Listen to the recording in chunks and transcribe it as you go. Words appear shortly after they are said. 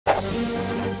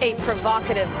A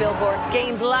provocative billboard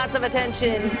gains lots of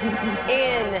attention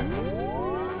in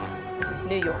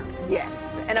New York.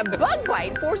 Yes, and a bug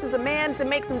bite forces a man to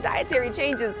make some dietary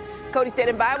changes. Cody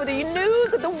standing by with the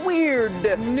news of the weird.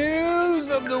 News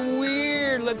of the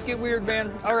weird. Let's get weird,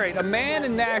 man. All right, a man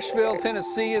in Nashville,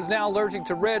 Tennessee is now allergic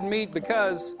to red meat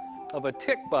because of a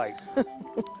tick bite.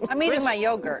 I'm eating my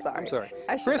yogurt. I'm sorry.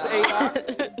 Chris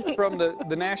Ayok from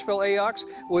the Nashville Ayoks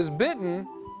was bitten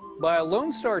by a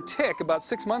Lone Star tick about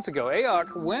 6 months ago.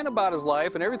 Ayok went about his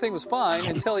life and everything was fine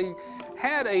until he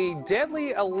had a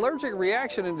deadly allergic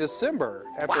reaction in December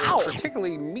after a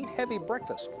particularly meat-heavy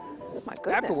breakfast. My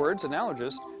goodness. Afterwards, an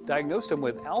allergist diagnosed him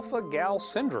with alpha-gal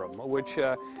syndrome, which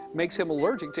makes him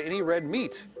allergic to any red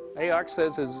meat. Ayok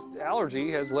says his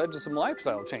allergy has led to some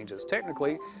lifestyle changes.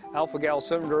 Technically, alpha-gal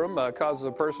syndrome causes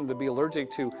a person to be allergic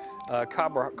to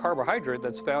carbohydrate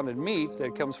that's found in meat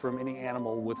that comes from any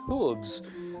animal with hooves.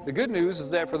 The good news is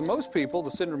that for the most people,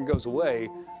 the syndrome goes away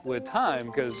with time,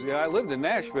 because I lived in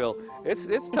Nashville.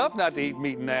 It's tough not to eat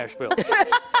meat in Nashville.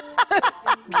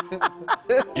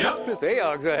 Mr.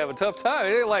 Ayok's gonna have a tough time.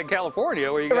 It ain't like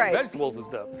California where you got vegetables and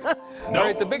stuff. All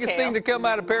right, the biggest thing to come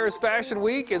out of Paris Fashion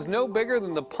Week is no bigger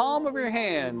than the palm of your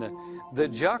hand. The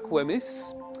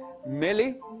Jacquemus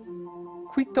Mele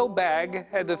Quito bag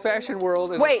had the fashion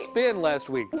world in a spin last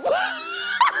week.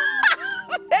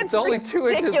 It's only 2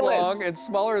 inches long and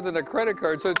smaller than a credit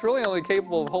card, so it's really only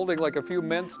capable of holding like a few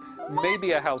mints,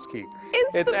 maybe a house key.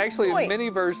 It's actually a mini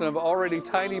version of already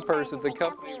tiny purse that the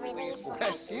company released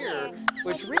last year,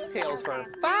 which retails for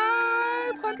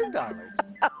 $500.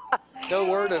 No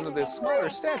word under this smaller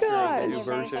stature of the new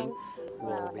version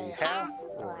will be half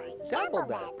or double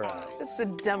that price. That's the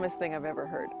dumbest thing I've ever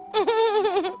heard.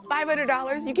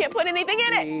 $500, you can't put anything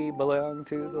in it. We belong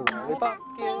to the lollipop.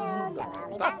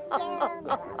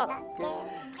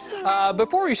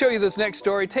 Before we show you this next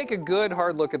story, take a good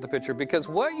hard look at the picture, because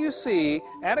what you see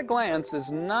at a glance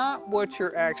is not what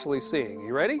you're actually seeing.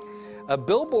 You ready? A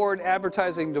billboard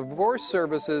advertising divorce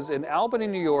services in Albany,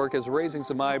 New York is raising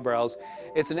some eyebrows.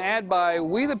 It's an ad by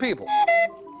We the People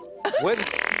with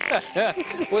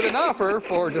an offer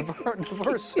for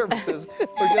divorce services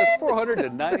for just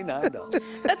 $499.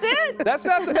 That's it? That's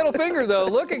not the middle finger, though.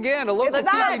 Look again. A local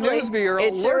TV news bureau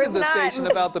alerted the station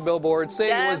about the billboard,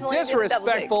 saying it was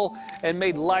disrespectful and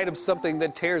made light of something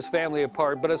that tears family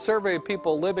apart. But a survey of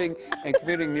people living and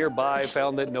commuting nearby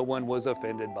found that no one was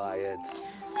offended by it.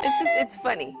 It's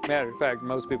funny. Matter of fact,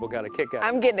 most people got a kick out of it.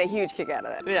 I'm getting a huge kick out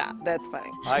of that. Yeah. That's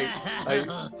funny.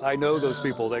 I know those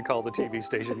people that call the TV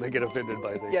station. They get offended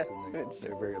by things. Yes. And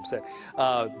they're very upset.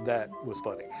 That was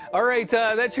funny. All right,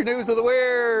 that's your news of the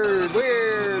weird.